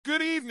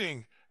Good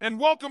evening, and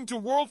welcome to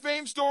World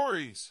Fame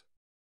Stories.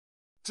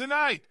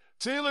 Tonight,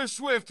 Taylor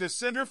Swift has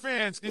sent her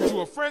fans into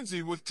a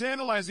frenzy with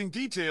tantalizing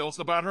details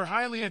about her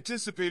highly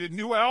anticipated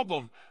new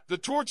album, The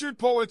Tortured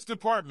Poets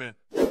Department.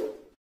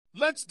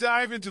 Let's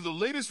dive into the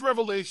latest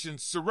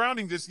revelations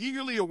surrounding this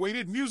eagerly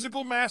awaited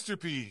musical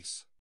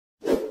masterpiece.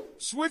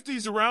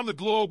 Swifties around the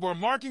globe are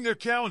marking their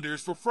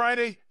calendars for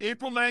Friday,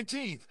 April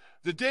 19th,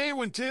 the day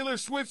when Taylor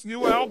Swift's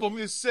new album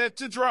is set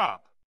to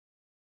drop.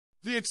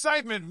 The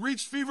excitement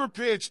reached fever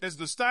pitch as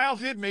the style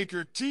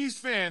hitmaker teased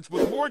fans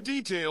with more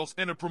details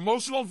and a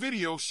promotional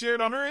video shared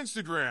on her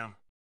Instagram.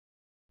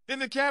 In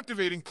the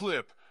captivating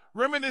clip,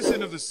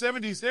 reminiscent of the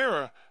 70s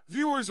era,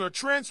 viewers are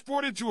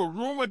transported to a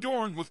room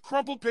adorned with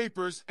crumpled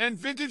papers and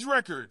vintage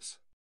records.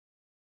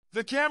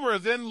 The camera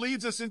then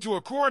leads us into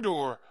a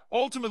corridor,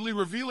 ultimately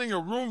revealing a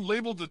room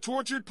labeled the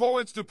Tortured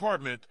Poets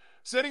Department,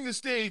 setting the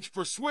stage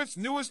for Swift's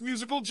newest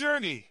musical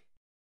journey.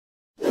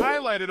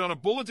 Highlighted on a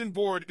bulletin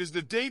board is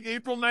the date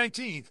April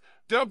 19th,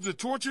 dubbed the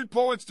Tortured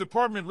Poets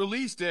Department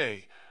Release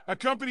Day,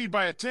 accompanied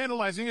by a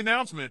tantalizing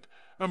announcement,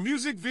 a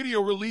music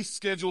video release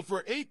scheduled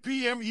for 8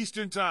 p.m.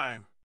 Eastern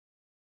Time.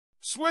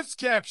 Swift's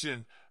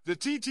caption, the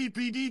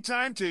TTPD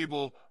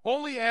timetable,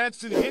 only adds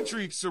to the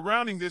intrigue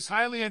surrounding this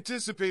highly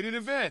anticipated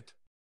event.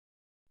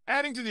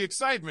 Adding to the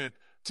excitement,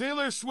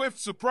 Taylor Swift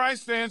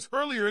surprised fans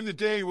earlier in the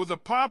day with a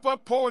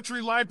pop-up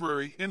poetry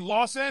library in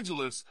Los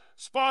Angeles,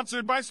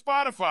 sponsored by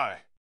Spotify.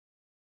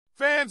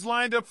 Fans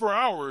lined up for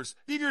hours,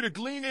 eager to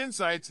glean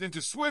insights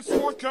into Swift's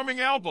forthcoming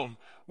album,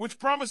 which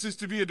promises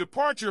to be a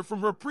departure from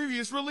her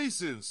previous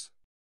releases.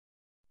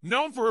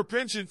 Known for her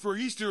penchant for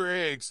Easter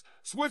eggs,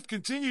 Swift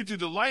continued to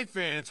delight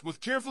fans with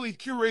carefully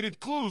curated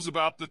clues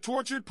about the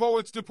Tortured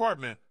Poets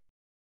Department.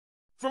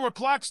 From a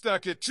clock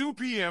stuck at 2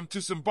 p.m.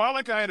 to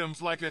symbolic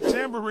items like a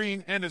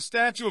tambourine and a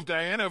statue of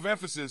Diana of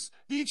Ephesus,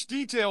 each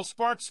detail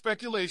sparked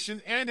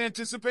speculation and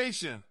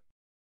anticipation.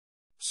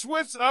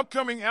 Swift's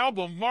upcoming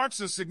album marks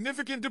a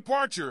significant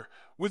departure,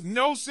 with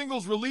no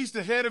singles released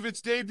ahead of its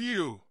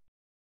debut.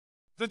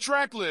 The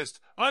track list,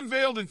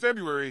 unveiled in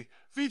February,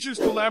 features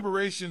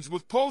collaborations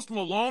with Post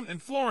Malone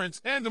and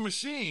Florence and the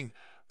Machine,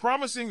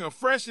 promising a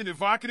fresh and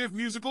evocative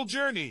musical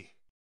journey.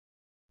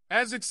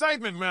 As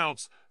excitement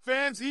mounts,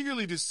 fans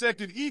eagerly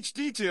dissected each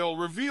detail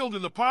revealed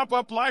in the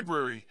pop-up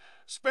library,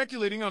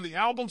 speculating on the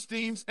album's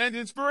themes and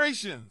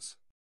inspirations.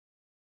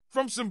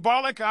 From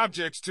symbolic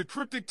objects to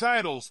cryptic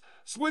titles,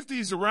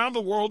 Swifties around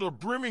the world are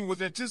brimming with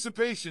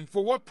anticipation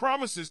for what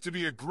promises to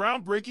be a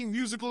groundbreaking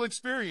musical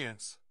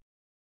experience.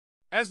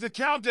 As the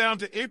countdown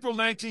to April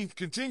 19th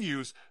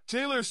continues,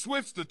 Taylor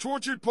Swift's The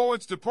Tortured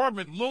Poets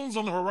Department looms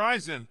on the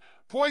horizon,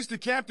 poised to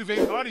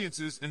captivate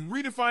audiences and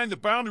redefine the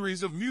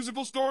boundaries of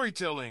musical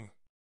storytelling.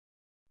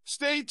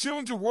 Stay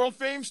tuned to World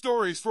Fame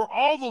Stories for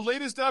all the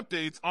latest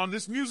updates on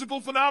this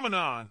musical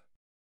phenomenon.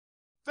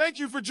 Thank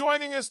you for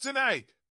joining us tonight.